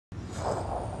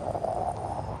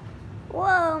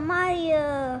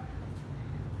Mario!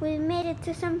 We made it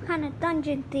to some kind of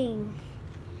dungeon thing.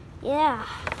 Yeah.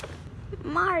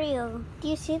 Mario, do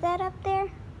you see that up there?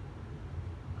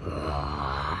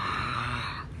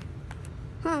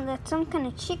 That's some kind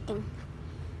of chicken.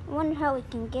 I wonder how we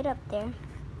can get up there.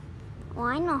 Well,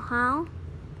 I know how.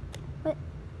 But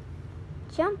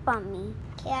jump on me.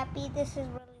 Cappy, this is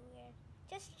really weird.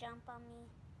 Just jump on me.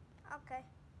 Okay.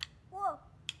 Whoa.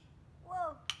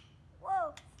 Whoa.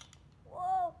 Whoa.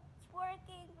 Whoa. It's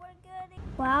working. We're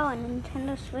good. Wow, a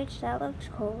Nintendo Switch. That looks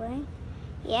cool, right?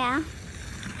 Yeah.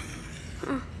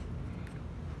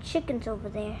 Chicken's over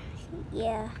there.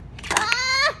 Yeah.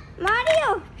 Ah!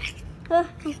 Mario!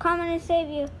 I'm coming to save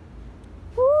you.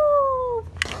 Woo!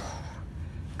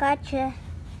 Gotcha.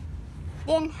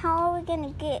 Then how are we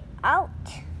gonna get out?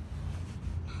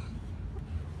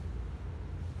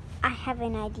 I have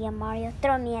an idea, Mario.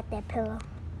 Throw me at that pillow.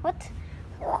 What?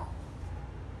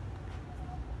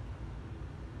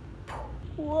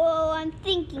 Whoa, I'm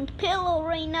thinking pillow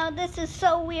right now. This is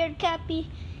so weird, Cappy.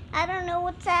 I don't know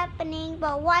what's happening,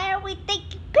 but why are we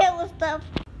thinking pillow stuff?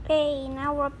 Okay,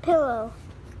 now we're pillow.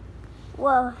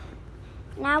 Whoa.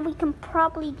 Now we can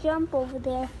probably jump over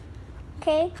there.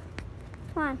 Okay?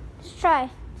 Come on, let's try.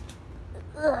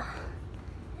 Ugh.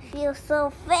 I feel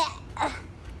so fat.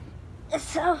 It's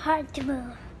so hard to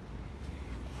move.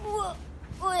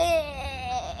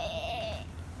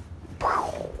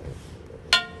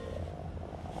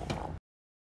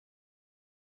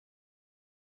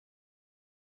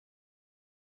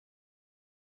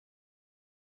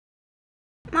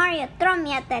 Mario, throw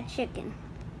me at that chicken.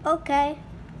 Okay.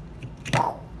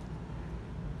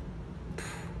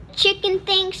 Chicken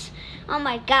thinks, oh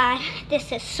my god,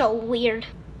 this is so weird.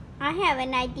 I have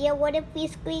an idea. What if we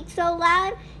squeak so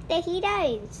loud that he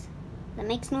dies? That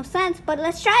makes no sense, but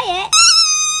let's try it.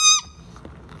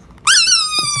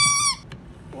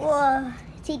 Whoa,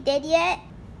 is he dead yet?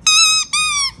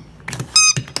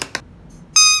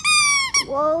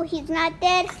 Whoa, he's not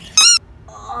dead.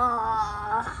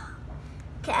 Oh,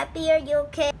 Cappy, are you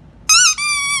okay?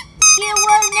 You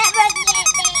will never get it.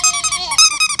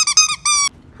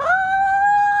 Oh,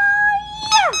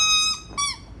 yeah.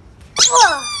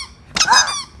 Whoa.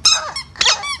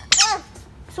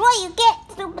 That's what you get,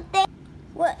 stupid thing.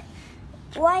 What?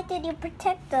 Why did you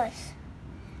protect us?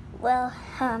 Well,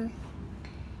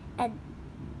 I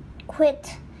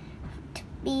quit to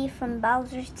be from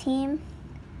Bowser's team.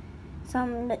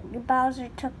 Bowser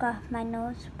took off my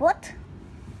nose. What?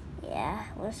 Yeah,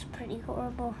 it was pretty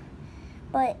horrible.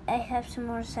 But I have some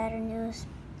more sadder news.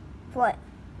 What?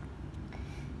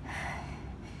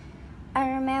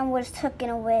 Iron Man was taken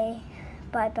away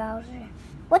by Bowser.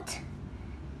 What?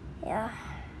 Yeah.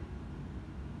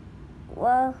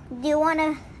 Well, do you want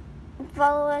to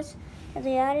follow us to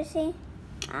the Odyssey?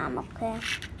 I'm okay.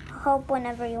 Hope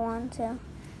whenever you want to.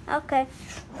 Okay.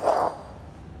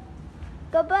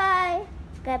 Goodbye.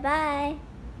 Goodbye.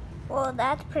 Well,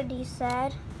 that's pretty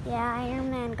sad. Yeah,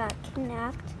 Iron Man got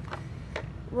kidnapped.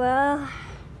 Well,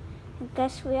 I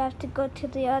guess we have to go to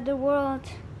the other world.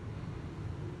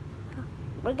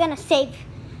 We're gonna save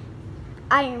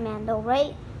Iron Man though,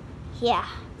 right? Yeah,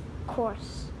 of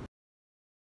course.